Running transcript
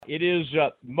It is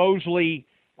Mosley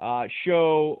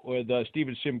Show with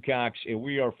Stephen Simcox, and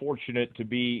we are fortunate to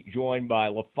be joined by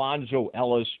LaPhonso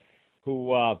Ellis,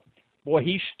 who,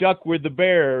 he stuck with the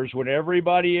Bears when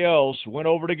everybody else went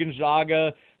over to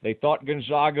Gonzaga. They thought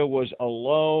Gonzaga was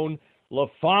alone.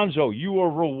 LaPhonso, you were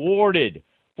rewarded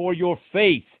for your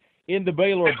faith in the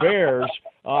Baylor Bears.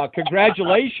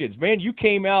 Congratulations, man. You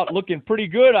came out looking pretty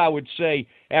good, I would say,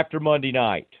 after Monday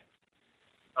night.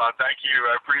 Thank you.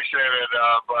 I appreciate it.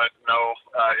 But no,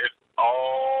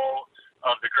 all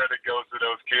of the credit goes to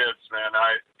those kids, man.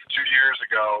 2 years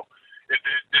ago,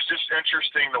 it's just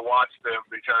interesting to watch them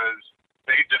because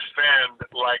they defend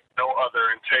like no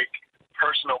other and take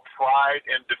personal pride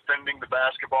in defending the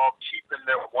basketball, keeping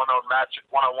their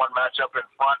one-on-one matchup in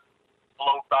front.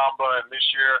 Flo Thamba and this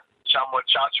year, Chamwa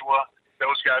Chachua,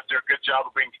 those guys do a good job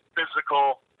of being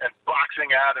physical and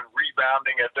boxing out and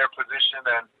rebounding at their position.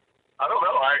 And I don't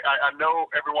know. I know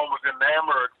everyone was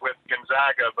enamored with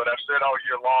Gonzaga, but I've said all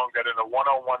year long that in a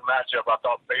one-on-one matchup, I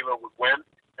thought Baylor would win.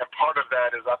 And part of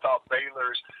that is I thought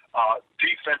Baylor's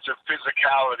defensive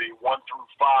physicality, 1 through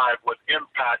 5, would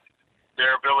impact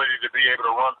their ability to be able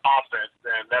to run offense.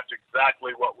 And that's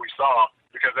exactly what we saw.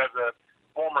 Because as a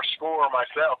former scorer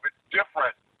myself, it's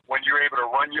different when you're able to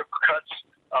run your cuts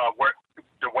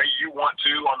the way you want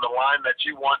to on the line that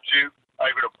you want to,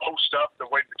 able to post up the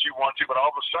way that you want to. But all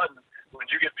of a sudden, when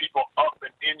you get people up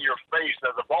and in your face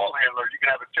as a ball handler, you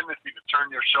can have a tendency to turn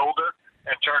your shoulder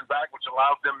and turn back, which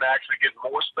allows them to actually get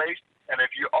more space. And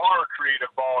if you are a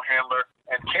creative ball handler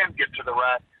and can get to the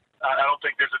rack, I don't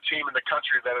think there's a team in the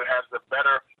country that has the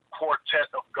better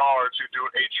quartet of guards who do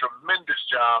a tremendous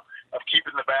job of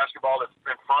keeping the basketball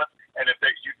in front. And if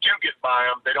you do get by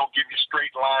them, they don't give you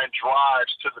straight line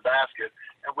drives to the basket.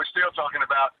 And we're still talking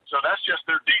about, so that's just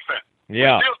their defense.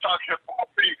 Yeah. We're still talking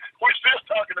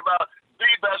about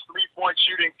the best three-point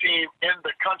shooting team in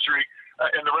the country.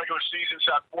 In the regular season,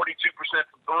 shot 42%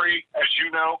 from three, as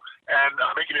you know, and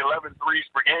making 11 threes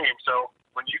per game. So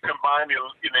when you combine an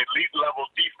elite-level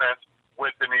defense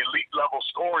with an elite-level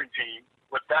scoring team,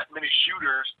 with that many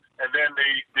shooters, and then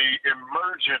the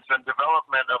emergence and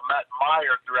development of Matt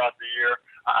Meyer throughout the year,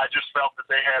 I just felt that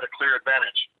they had a clear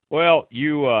advantage. Well,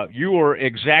 you were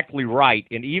exactly right.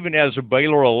 And even as a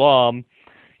Baylor alum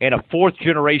and a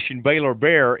fourth-generation Baylor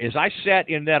Bear, as I sat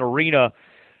in that arena,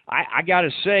 I got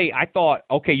to say, I thought,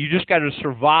 okay, you just got to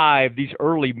survive these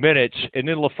early minutes. And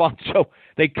then LaPhonso,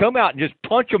 they come out and just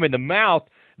punch them in the mouth.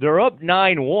 They're up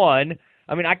 9-1.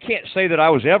 I mean, I can't say that I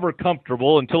was ever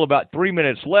comfortable until about 3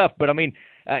 minutes left. But, I mean,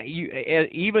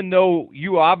 even though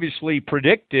you obviously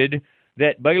predicted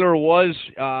that Baylor was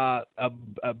a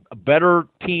better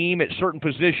team at certain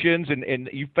positions and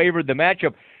you favored the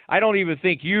matchup, I don't even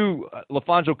think you,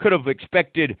 LaPhonso, could have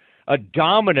expected a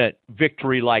dominant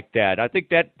victory like that. I think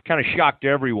that kind of shocked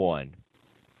everyone.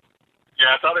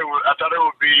 Yeah, I thought it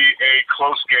would be a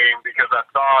close game because I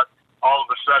thought all of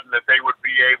a sudden that they would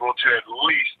be able to at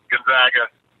least Gonzaga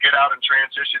get out in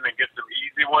transition and get some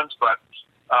easy ones. But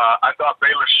I thought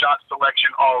Baylor's shot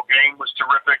selection all game was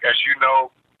terrific. As you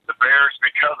know, the Bears,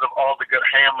 because of all the good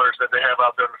handlers that they have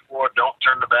out there on the floor, don't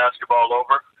turn the basketball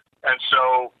over. And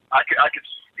so I could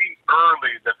see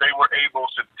early that they were able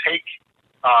to take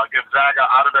Gonzaga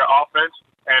out of their offense.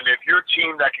 And if you're a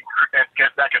team that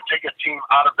can take a team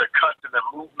out of their cuts and their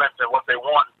movements and what they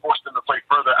want and force them to play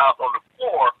further out on the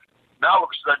floor, now all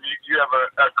of a sudden you have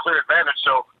a clear advantage.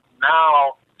 So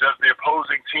now does the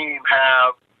opposing team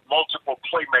have multiple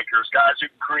playmakers, guys who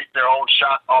can create their own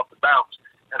shot off the bounce?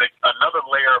 And another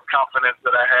layer of confidence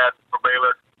that I had for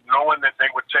Baylor, knowing that they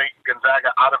would take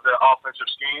Gonzaga out of their offensive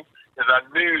scheme, is I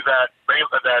knew that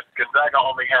Gonzaga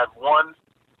only had one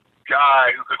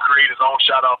guy who could create his own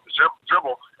shot off the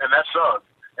dribble, and that's Suggs.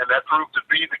 And that proved to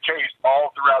be the case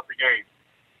all throughout the game.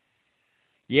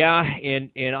 Yeah,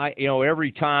 and I,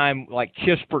 every time like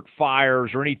Kispert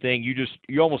fires or anything,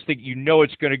 you almost think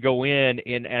it's going to go in,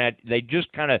 and they just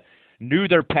kind of knew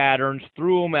their patterns,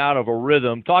 threw them out of a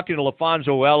rhythm. Talking to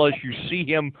LaPhonso Ellis, you see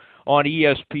him on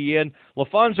ESPN.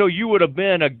 LaPhonso, you would have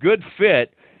been a good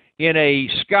fit in a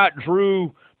Scott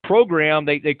Drew program.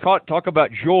 They talk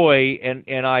about joy,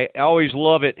 and I always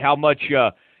love it how much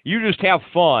you just have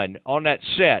fun on that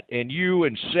set, and you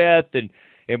and Seth and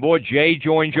boy, Jay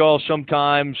joins y'all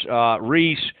sometimes,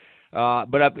 Reese,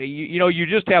 but you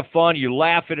just have fun. You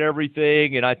laugh at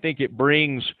everything, and I think it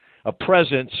brings a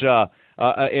presence.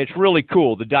 It's really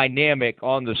cool, the dynamic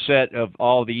on the set of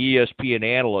all the ESPN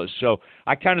analysts. So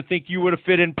I kind of think you would have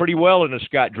fit in pretty well in a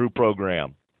Scott Drew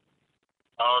program.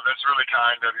 Oh, that's really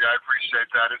kind of you. I appreciate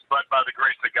that. It's but by the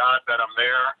grace of God that I'm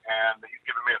there, and He's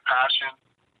given me a passion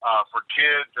for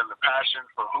kids and the passion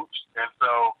for hoops. And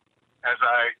so as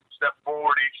I step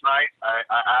forward each night,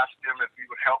 I ask him if he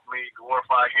would help me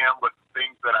glorify him with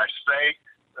things that I say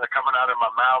that are coming out of my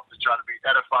mouth to try to be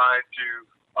edifying to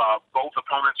both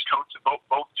opponents' coaches,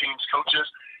 both teams' coaches,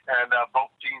 and both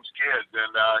teams' kids.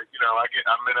 And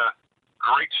I'm in a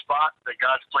great spot that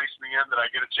God's placed me in, that I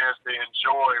get a chance to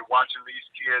enjoy watching these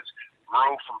kids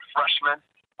grow from freshmen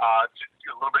to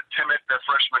a little bit timid their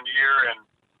freshman year and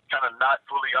kind of not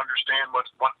fully understand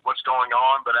what's going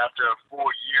on, but after a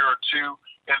full year or two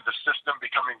in the system,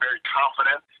 becoming very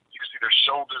confident. You can see their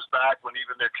shoulders back when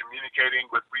even they're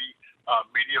communicating with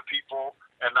media people,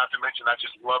 and not to mention I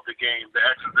just love the game, the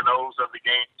X's and O's of the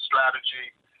game,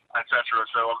 strategy, etc.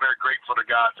 So I'm very grateful to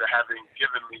God for having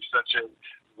given me such a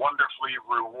wonderfully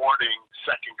rewarding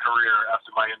second career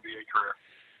after my NBA career.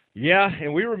 Yeah,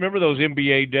 and we remember those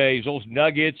NBA days, those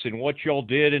Nuggets, and what y'all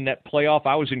did in that playoff.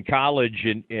 I was in college,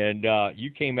 and you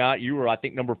came out. You were, I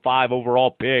think, number 5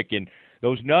 overall pick. And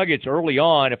those Nuggets early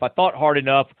on, if I thought hard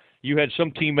enough, you had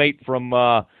some teammate from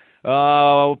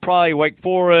probably Wake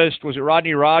Forest. Was it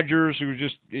Rodney Rogers, who was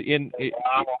just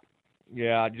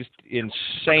just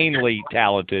insanely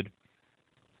talented?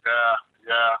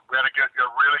 Yeah. We had a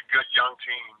really good young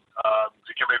team.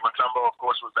 Dikembe Mutombo, of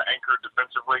course, was the anchor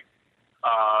defensively.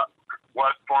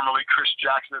 Was formerly Chris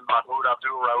Jackson, Mahmoud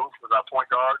Abdul-Rauf was our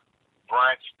point guard.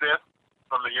 Brian Stith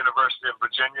from the University of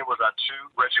Virginia was our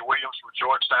 2. Reggie Williams from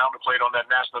Georgetown, who played on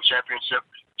that national championship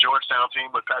Georgetown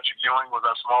team with Patrick Ewing, was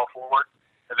our small forward.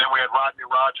 And then we had Rodney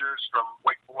Rogers from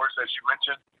Wake Forest, as you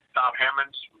mentioned. Tom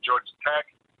Hammonds from Georgia Tech.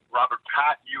 Robert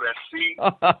Pat, USC.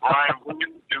 Brian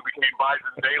Williams, who became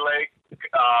Bison Dele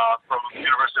from the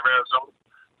University of Arizona.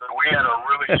 So we had a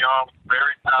really young,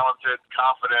 very talented,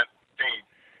 confident team.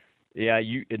 Yeah,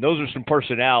 and those are some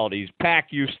personalities.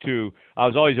 Pack used to. I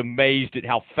was always amazed at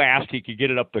how fast he could get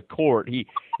it up the court. He,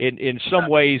 in some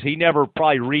ways, he never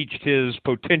probably reached his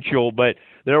potential, but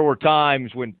there were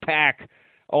times when Pack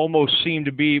almost seemed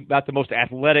to be about the most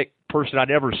athletic person I'd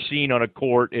ever seen on a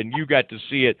court, and you got to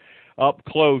see it up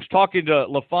close. Talking to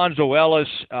LaPhonso Ellis,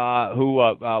 who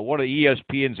one of the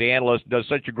ESPN's analysts, does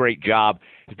such a great job.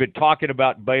 He's been talking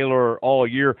about Baylor all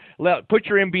year. Put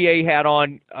your NBA hat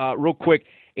on real quick.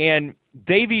 And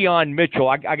Davion Mitchell,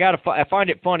 I find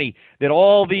it funny that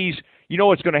all these, you know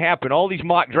what's going to happen, all these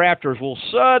mock drafters will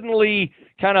suddenly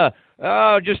kind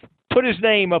of just put his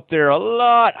name up there a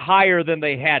lot higher than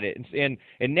they had it. And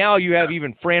now you have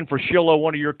even Fran Fraschillo,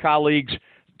 one of your colleagues,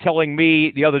 telling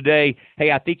me the other day,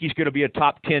 hey, I think he's going to be a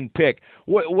top 10 pick.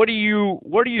 Where do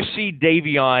you see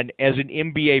Davion as an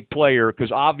NBA player?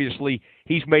 Because obviously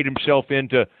he's made himself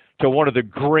into one of the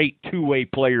great two-way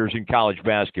players in college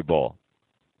basketball.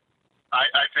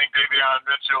 I think Davion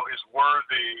Mitchell is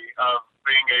worthy of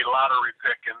being a lottery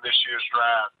pick in this year's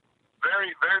draft.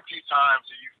 Very, very few times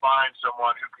do you find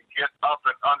someone who can get up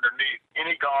and underneath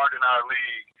any guard in our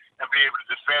league and be able to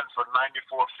defend for 94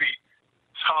 feet.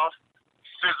 Tough,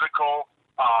 physical,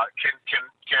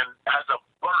 has a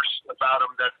burst about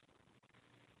him that,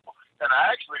 and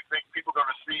I actually think people are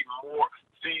going to see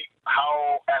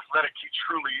how athletic he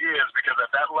truly is, because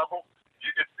at that level,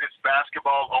 it's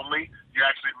basketball only. You're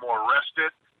actually more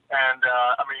rested, and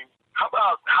how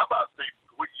about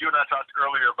you and I talked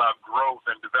earlier about growth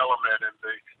and development, and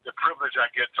the privilege I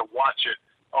get to watch it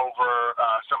over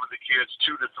some of the kids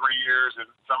 2 to 3 years, and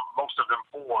most of them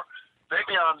 4.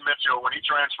 Davion Mitchell, when he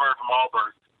transferred from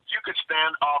Auburn, you could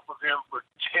stand off of him for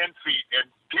 10 feet and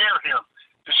dare him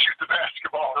to shoot the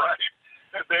basketball right.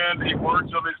 And then he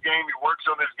works on his game,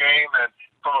 and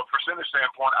from a percentage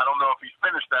standpoint, I don't know if he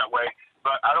finished that way,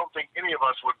 but I don't think any of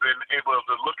us would have been able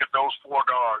to look at those 4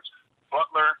 guards,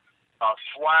 Butler,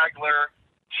 Flagler,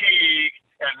 Teague,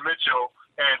 and Mitchell,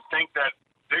 and think that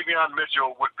Davion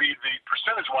Mitchell would be the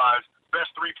percentage-wise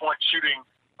best three-point shooting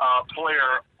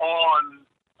player on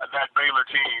that Baylor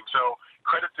team. So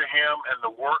credit to him and the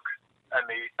work and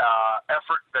the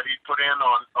effort that he put in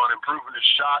on improving his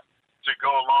shot to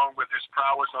go along with his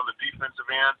prowess on the defensive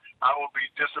end. I will be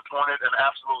disappointed and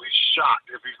absolutely shocked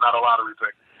if he's not a lottery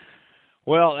pick.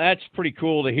 Well, that's pretty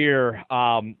cool to hear,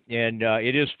 and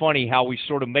it is funny how we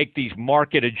sort of make these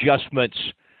market adjustments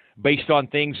based on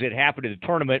things that happened in the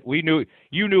tournament. You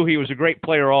knew he was a great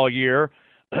player all year.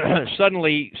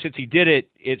 Suddenly, since he did it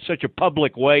in such a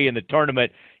public way in the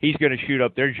tournament, he's going to shoot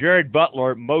up there. Jared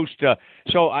Butler,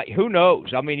 who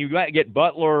knows? I mean, you got to get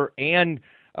Butler and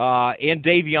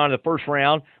Davion in the first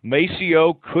round.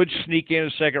 Maceo could sneak in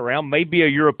the second round, maybe a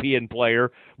European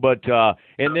player, but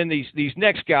and then these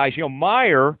next guys,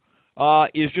 Meyer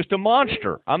is just a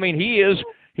monster. I mean, he is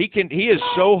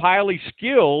so highly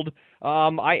skilled.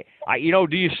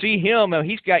 Do you see him?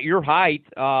 He's got your height,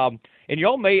 and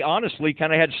y'all may honestly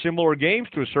kind of had similar games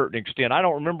to a certain extent. I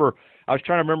don't remember. I was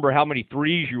trying to remember how many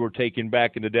threes you were taking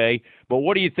back in the day. But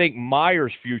what do you think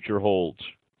Meyer's future holds?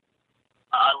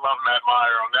 I love Matt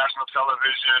Meyer on national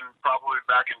television probably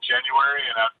back in January,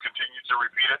 and I've continued to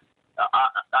repeat it.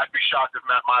 I'd be shocked if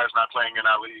Matt Meyer's not playing in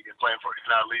our league and playing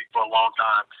in our league for a long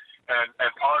time.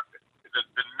 And part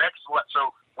the next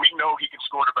so we know he can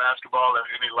score the basketball at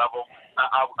any level.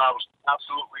 I was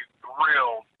absolutely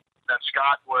thrilled that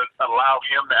Scott would allow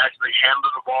him to actually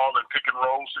handle the ball in pick and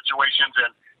roll situations.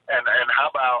 And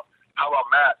how about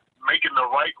Matt making the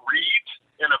right reads?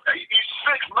 He's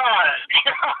 6'9".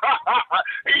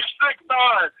 He's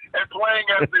 6'9" and playing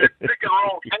as the pick and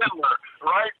roll handler,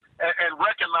 right? And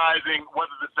recognizing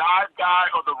whether the dive guy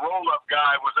or the roll-up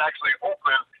guy was actually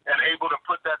open and able to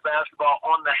put that basketball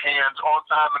on the hands, on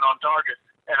time and on target.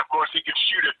 And, of course, he can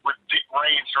shoot it with deep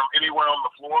range from anywhere on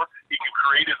the floor. He can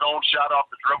create his own shot off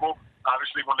the dribble.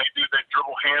 Obviously, when they do that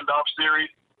dribble handoff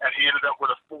series, and he ended up with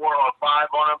a 4 or a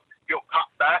 5 on him, he'll pop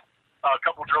back. A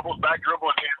couple dribbles, back dribble,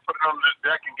 and put it on the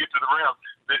deck and get to the rim.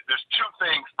 There's two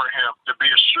things for him to be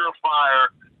a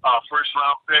surefire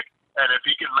first-round pick, and if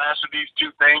he can master these two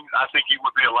things, I think he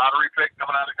would be a lottery pick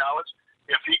coming out of college.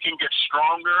 If he can get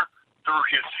stronger through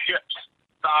his hips,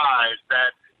 thighs,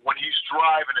 that when he's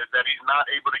driving it, that he's not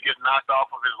able to get knocked off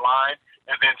of his line,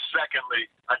 and then secondly,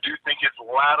 I do think his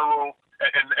lateral,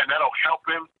 and that'll help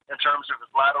him in terms of his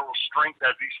lateral strength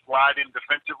as he's sliding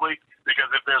defensively, because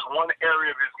if there's one area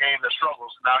of his game that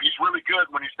struggles, now he's really good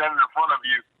when he's standing in front of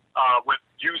you with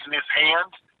using his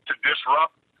hands to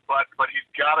disrupt, but he's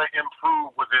got to improve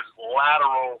with his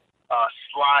lateral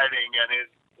sliding and his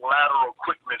lateral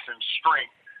quickness and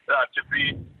strength to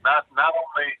be not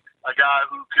only a guy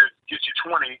who could get you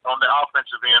 20 on the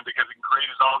offensive end because he can create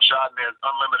his own shot and has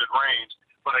unlimited range,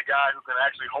 but a guy who can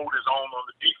actually hold his own on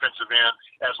the defensive end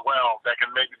as well, that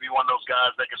can maybe be one of those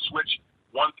guys that can switch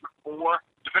 1 through 4,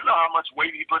 depending on how much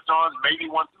weight he puts on, maybe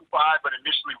 1 through 5, but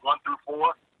initially 1 through 4,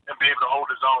 and be able to hold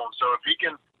his own. So if he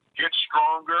can get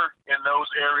stronger in those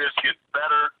areas, get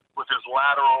better with his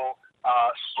lateral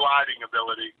sliding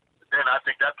ability, then I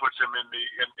think that puts him in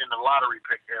the lottery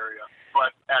pick area.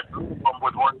 But at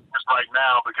with where he is right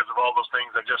now, because of all those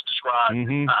things I just described,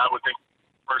 I would think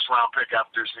first-round pick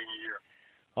after senior year.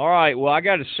 All right. Well, I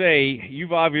got to say,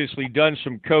 you've obviously done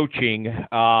some coaching.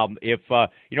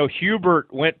 Hubert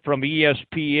went from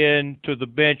ESPN to the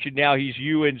bench, and now he's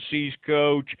UNC's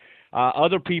coach.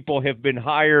 Other people have been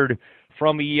hired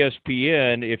from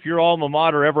ESPN. If your alma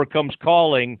mater ever comes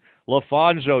calling,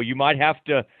 LaPhonso, you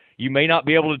may not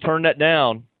be able to turn that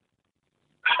down.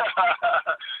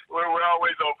 We're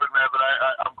always open, man. But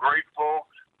I'm grateful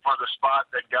for the spot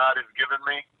that God has given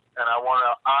me. And I want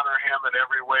to honor him in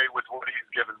every way with what he's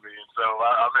given me. And so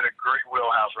I'm in a great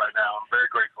wheelhouse right now. I'm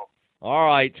very grateful. All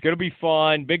right. It's going to be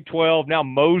fun. Big 12. Now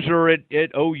Moser at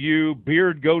OU.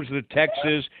 Beard goes to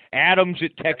Texas. Adams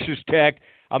at Texas Tech.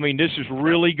 I mean, this is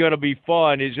really going to be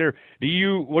fun.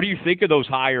 What do you think of those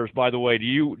hires, by the way?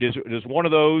 Does one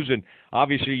of those, and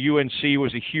obviously UNC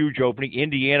was a huge opening.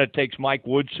 Indiana takes Mike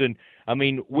Woodson. I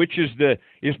mean,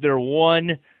 is there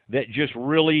one that just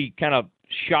really kind of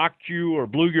shocked you or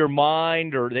blew your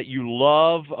mind or that you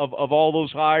love of all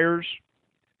those hires?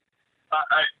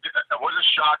 I wasn't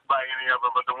shocked by any of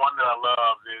them, but the one that I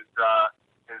love is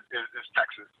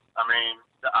Texas. I mean,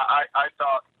 I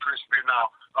thought Chris Beard.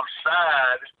 Now I'm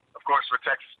sad, of course, for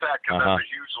Texas Tech because that's a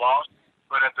huge loss.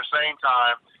 But at the same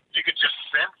time, you could just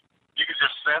sense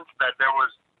that there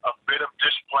was a bit of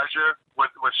displeasure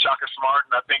with Shaka Smart,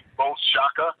 and I think both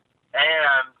Shaka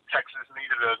and Texas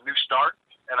needed a new start.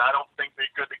 And I don't think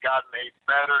they could have gotten a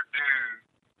better dude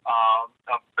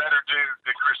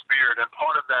than Chris Beard. And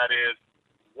part of that is,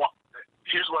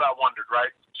 here's what I wondered,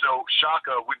 right? So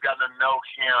Shaka, we've gotten to know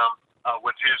him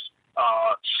with his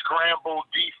scramble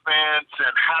defense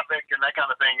and havoc and that kind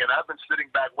of thing. And I've been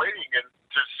sitting back waiting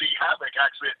to see havoc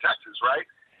actually at Texas, right?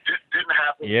 Didn't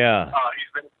happen. Yeah.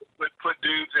 He's been put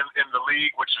dudes in the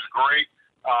league, which is great.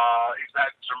 He's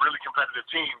had some really competitive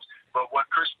teams. But what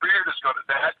Chris Beard is going to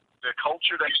the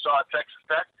culture that you saw at Texas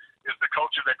Tech is the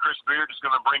culture that Chris Beard is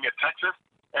going to bring at Texas.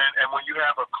 And when you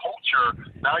have a culture,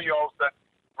 now you all start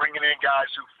bringing in guys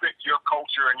who fit your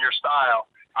culture and your style.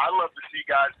 I love to see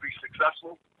guys be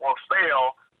successful or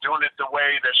fail doing it the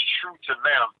way that's true to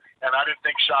them. And I didn't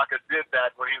think Shaka did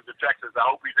that when he was at Texas. I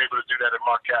hope he's able to do that at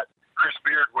Marquette. Chris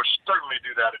Beard will certainly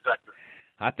do that at Texas.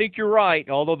 I think you're right.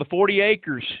 Although the 40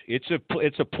 acres, it's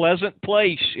a pleasant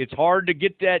place. It's hard to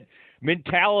get that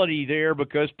mentality there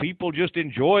because people just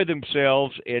enjoy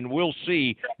themselves, and we'll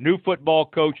see. New football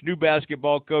coach, new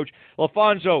basketball coach.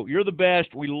 LaPhonso, you're the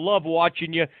best. We love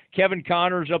watching you. Kevin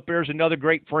Connors up there is another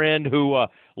great friend who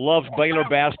loves Baylor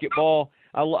basketball.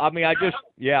 Those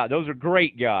are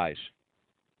great guys.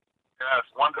 Yes,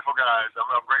 wonderful guys.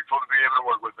 I'm grateful to be able to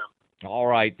work with them. All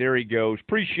right, there he goes.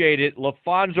 Appreciate it.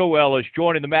 LaPhonso Ellis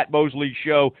joining the Matt Mosley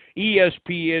Show,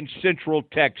 ESPN Central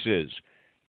Texas.